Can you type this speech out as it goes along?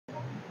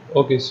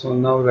Okay, so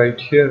now right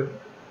here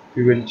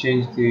we will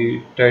change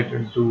the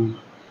title to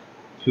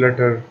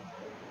Flutter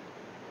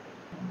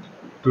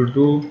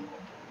to-do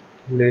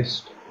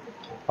list.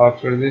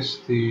 After this,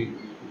 the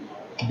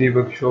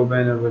debug show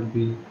banner will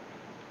be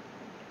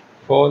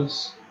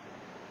false.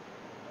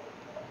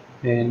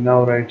 And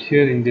now right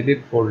here in the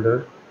lib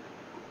folder,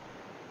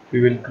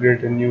 we will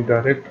create a new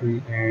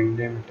directory and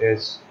name it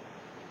as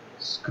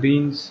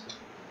screens.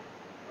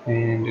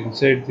 And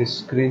inside this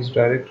screens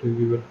directory,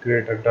 we will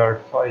create a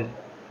Dart file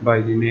by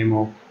the name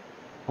of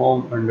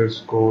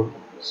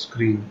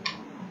home_screen.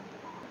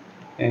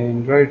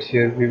 And right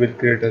here we will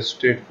create a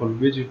stateful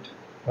widget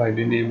by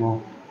the name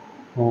of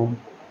home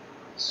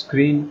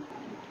screen,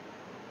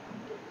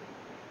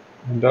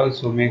 and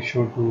also make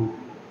sure to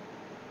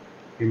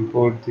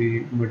import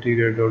the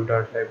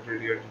material.dart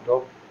library at the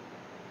top.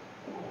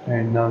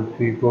 And now if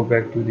we go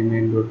back to the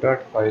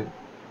main.dart file,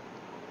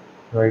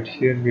 right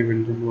here we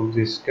will remove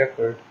this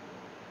scaffold,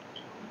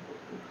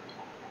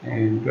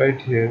 and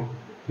right here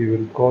we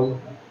will call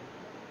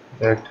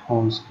that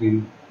home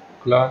screen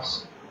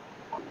class,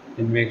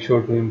 and make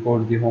sure to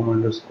import the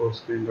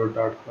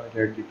home_screen.dart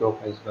file at the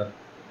top as well.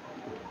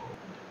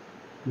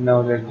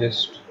 Now let's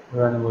just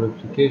run our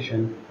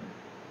application.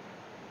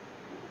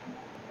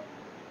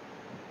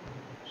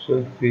 So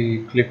if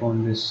we click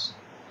on this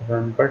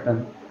run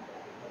button,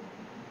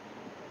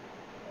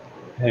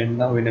 and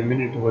now in a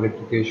minute our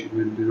application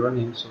will be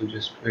running, so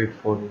just wait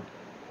for it.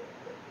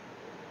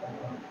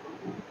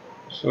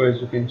 So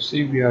as you can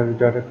see, we are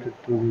redirected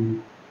to the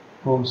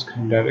home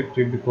screen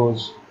directory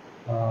because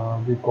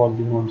we call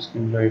the home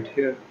screen right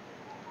here.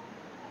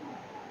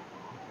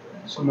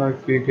 So now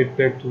if we get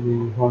back to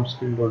the home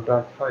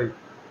screen.dart file,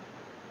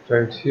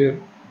 right here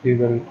we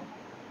will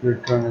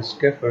return a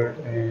scaffold,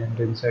 and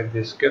inside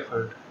this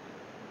scaffold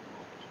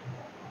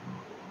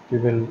we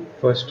will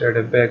first add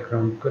a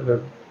background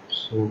color.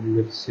 So we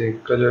will say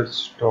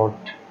colors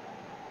dot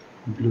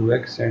blue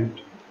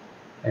accent,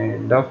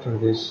 and after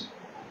this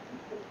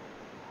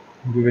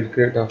we will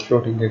create a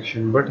floating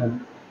action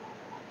button.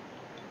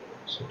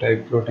 So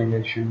type floating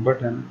action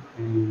button,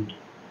 and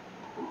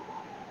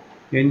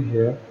in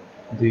here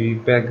the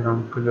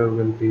background color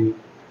will be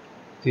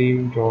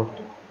theme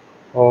dot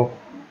of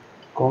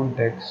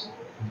context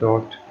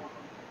dot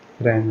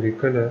primary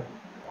color.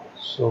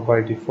 So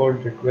by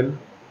default it will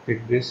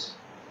pick this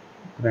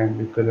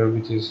primary color,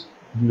 which is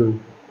blue.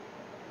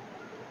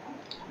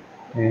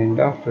 And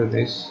after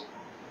this,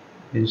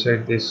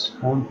 inside this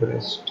font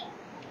rest,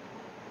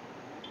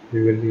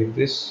 we will leave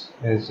this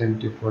as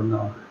empty for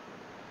now.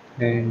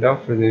 And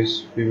after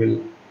this we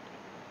will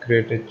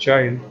create a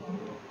child,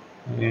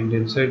 and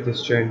inside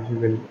this child we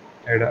will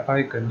add an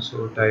icon.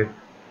 So type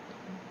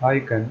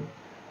icon,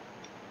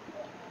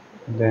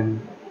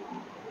 then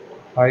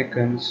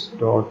icons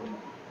dot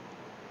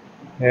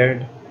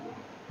add,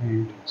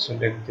 and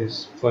select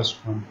this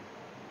first one.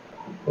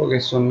 Okay,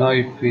 so now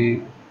if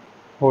we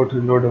go to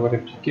load our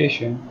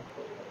application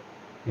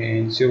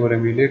and see our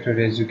emulator,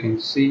 as you can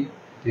see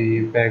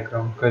the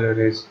background color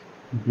is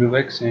blue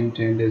accent,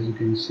 and as you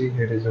can see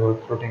here is our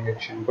floating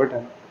action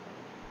button.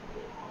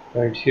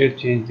 Right here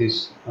change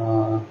this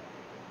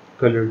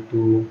color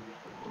to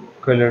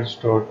colors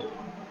dot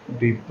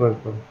deep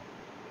purple.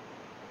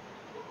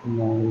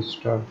 Now we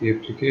start the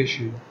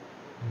application,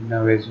 and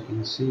now as you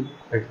can see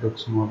it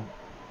looks more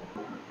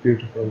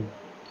beautiful.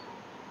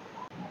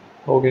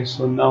 Okay,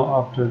 so now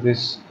after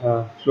this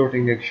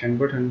floating action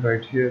button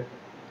right here,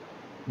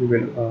 we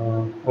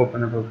will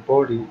open up a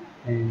body,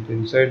 and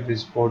inside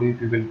this body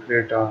we will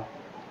create a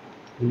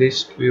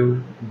list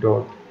view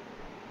dot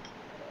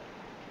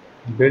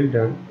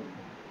builder,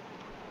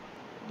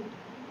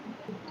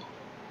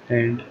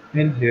 and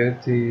in here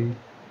the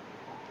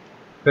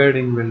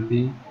padding will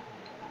be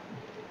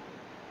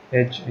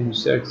edge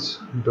insets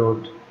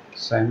dot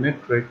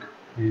symmetric,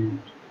 and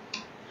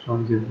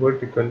from the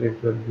vertical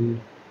it will be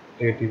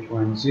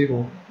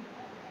 80.0.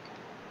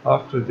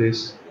 After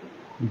this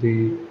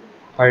the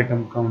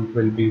item count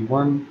will be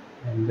 1,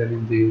 and then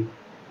in the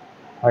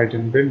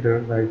item builder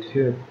right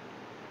here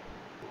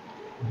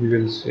we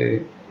will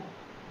say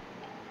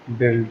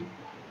build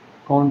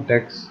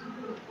context,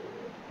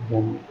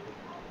 then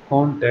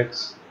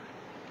context,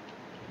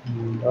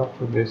 and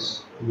after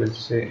this we will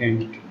say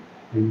int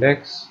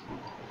index.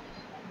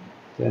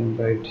 Then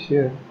right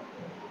here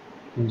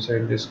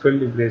inside this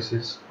curly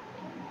braces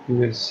we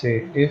will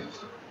say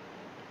if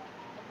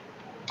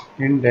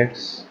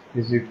index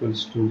is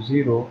equals to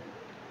 0,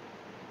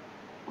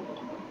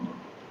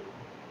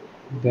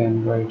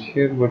 then right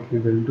here what we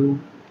will do,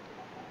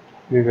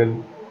 we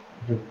will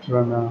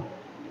return a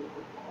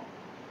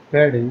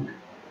padding,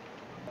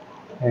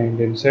 and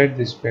inside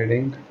this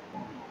padding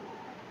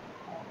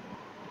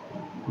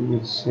we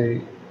will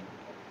say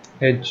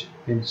edge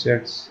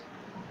insets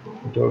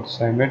dot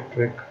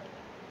symmetric.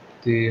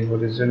 The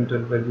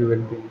horizontal value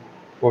will be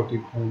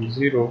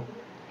 40.0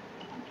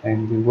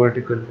 and the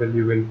vertical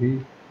value will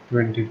be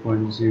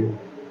 20.0.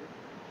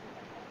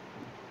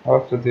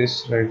 After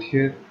this right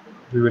here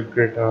we will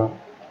create a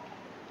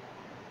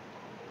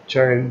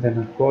child, then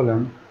a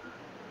column,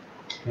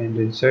 and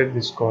inside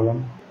this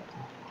column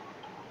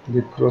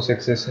the cross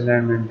axis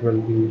alignment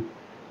will be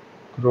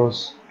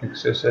cross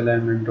axis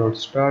alignment dot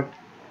start,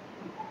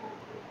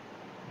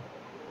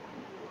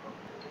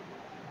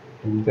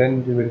 and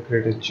then we will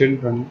create a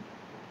children,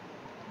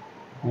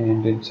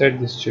 and inside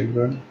this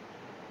children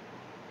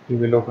we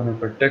will open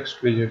up a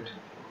text widget,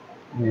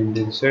 and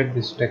inside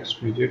this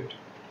text widget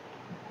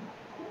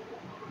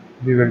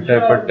we will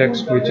type a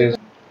text which is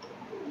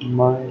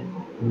my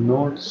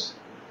notes,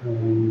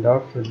 and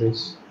after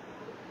this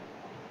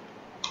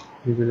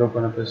we will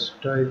open up a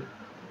style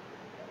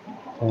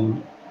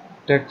from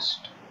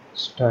text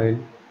style,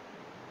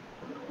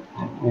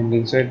 and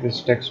inside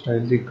this text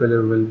style the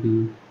color will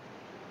be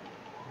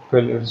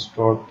colors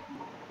dot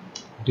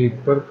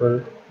deep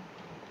purple,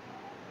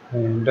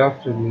 and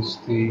after this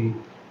the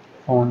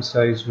font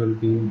size will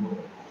be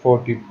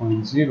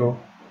 40.0,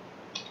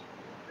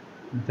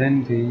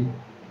 then the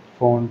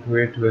font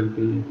weight will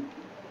be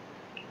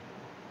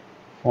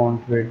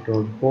font weight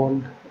dot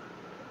bold,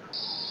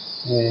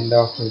 and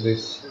after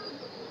this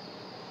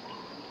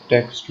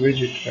text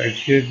widget right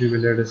here we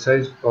will add a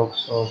size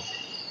box of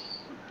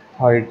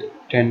height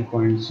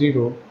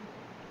 10.0,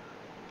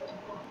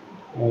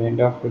 and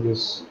after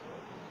this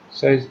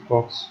size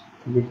box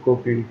we will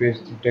copy and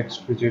paste the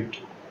text widget,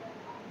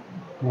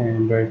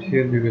 and right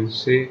here we will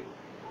say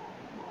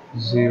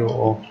 0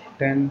 of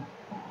 10,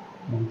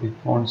 and the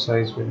font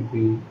size will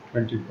be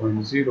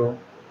 20.0,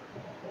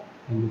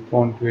 and the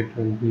font weight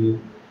will be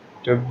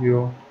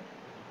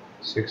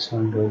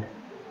W600.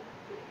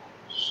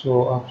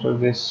 So after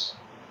this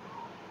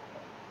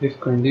if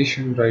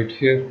condition right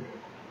here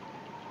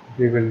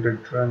we will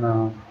return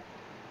a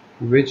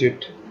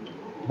widget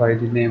by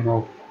the name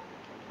of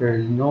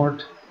field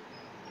node,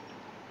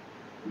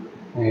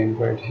 and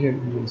right here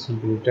we will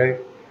simply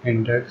type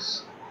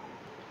index,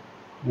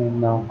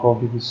 and now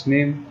copy this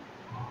name,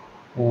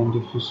 and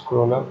if you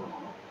scroll up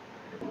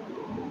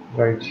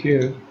right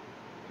here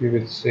we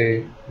will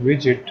say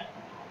widget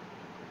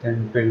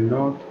then field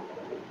node,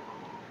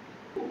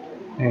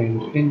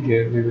 and in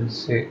here we will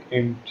say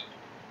int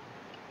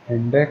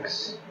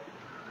index.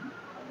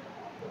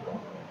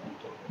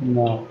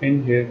 Now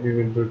in here we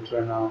will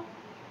return a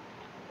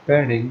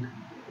padding,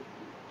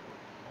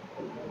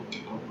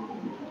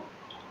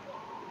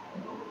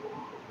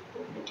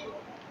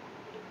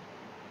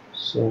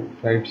 so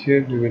right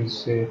here we will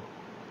say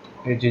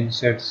edge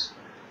insets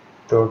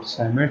dot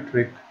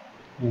symmetric,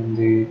 and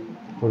the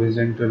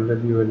horizontal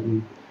value will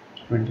be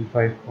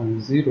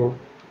 25.0.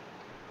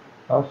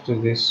 After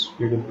this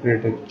we will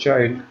create a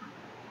child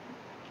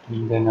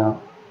and then a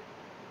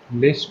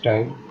list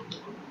style,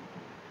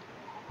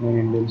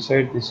 and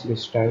inside this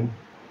list style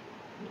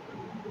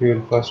we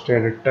will first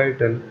add a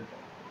title,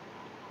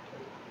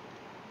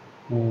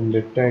 and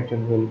the title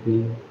will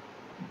be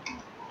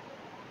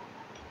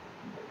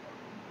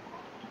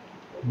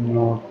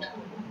note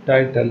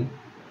title.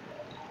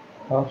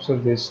 After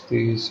this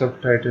the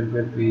subtitle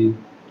will be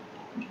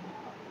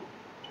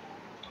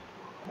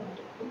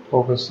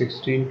August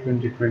 16,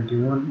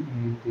 2021,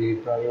 and the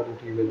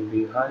priority will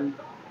be high.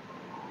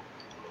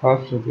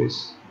 After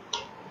this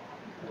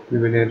we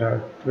will add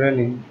a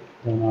trailing,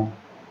 then a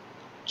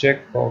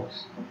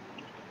checkbox,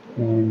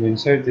 and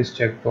inside this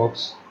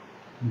checkbox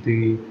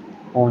the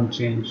on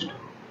changed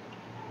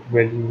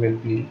value will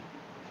be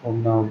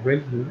from now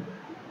value,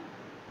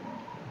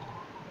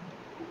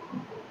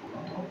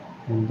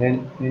 and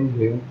then in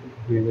here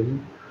we will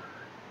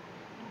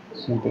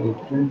simply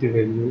print the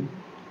value.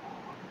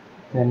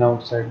 Then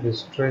outside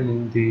this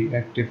trailing the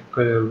active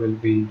color will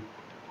be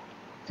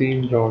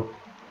theme dot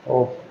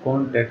of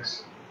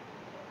context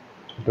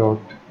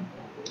dot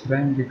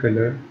primary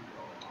color,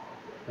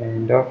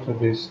 and after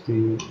this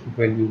the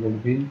value will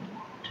be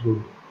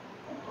true.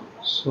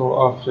 So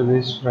after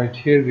this right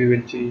here we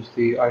will change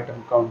the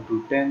item count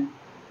to 10.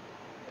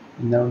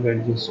 Now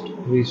let's just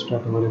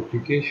restart our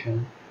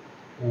application,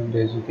 and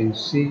as you can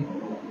see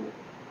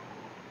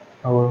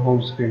our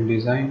home screen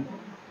design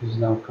is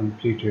now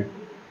completed.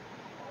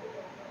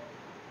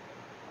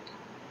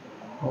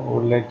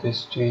 Let's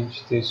just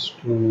change this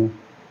to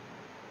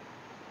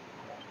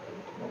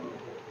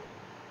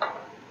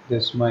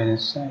this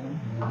minus sign,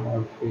 and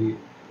now if we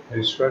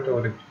restart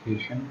our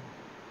application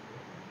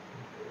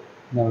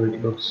now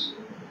it looks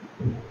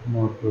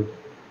more good.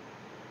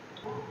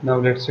 Now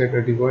let's set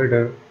a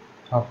divider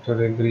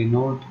after every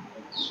node.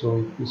 So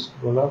if we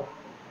scroll up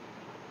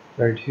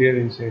right here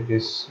inside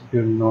this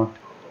build node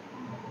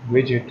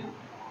widget,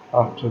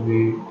 after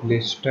the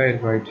list style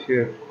right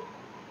here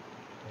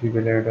we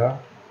will add a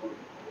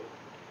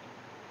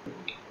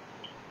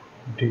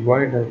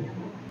divider,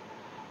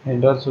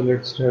 and also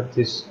let's wrap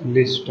this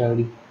list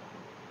style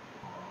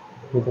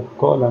with a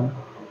column,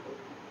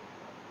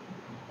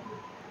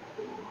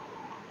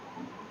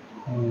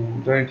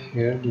 and right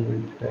here we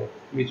will type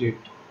widget,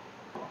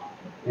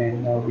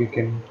 and now we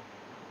can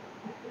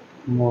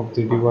move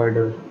the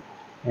divider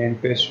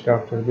and paste it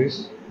after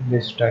this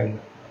list style.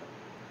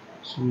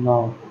 So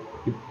now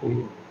if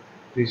we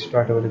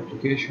restart our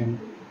application,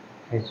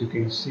 as you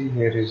can see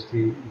here is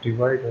the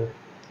divider,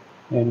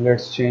 And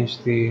let's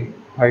change the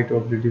height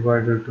of the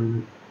divider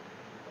to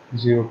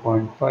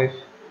 0.5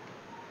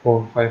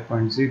 or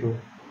 5.0,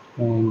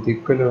 and the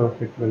color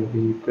of it will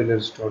be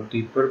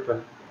colors.deep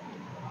purple,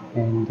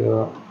 and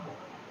the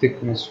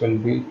thickness will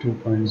be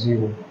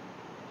 2.0.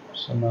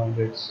 So now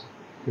let's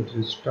hit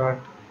restart,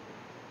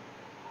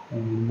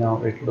 and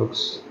now it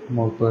looks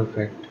more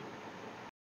perfect.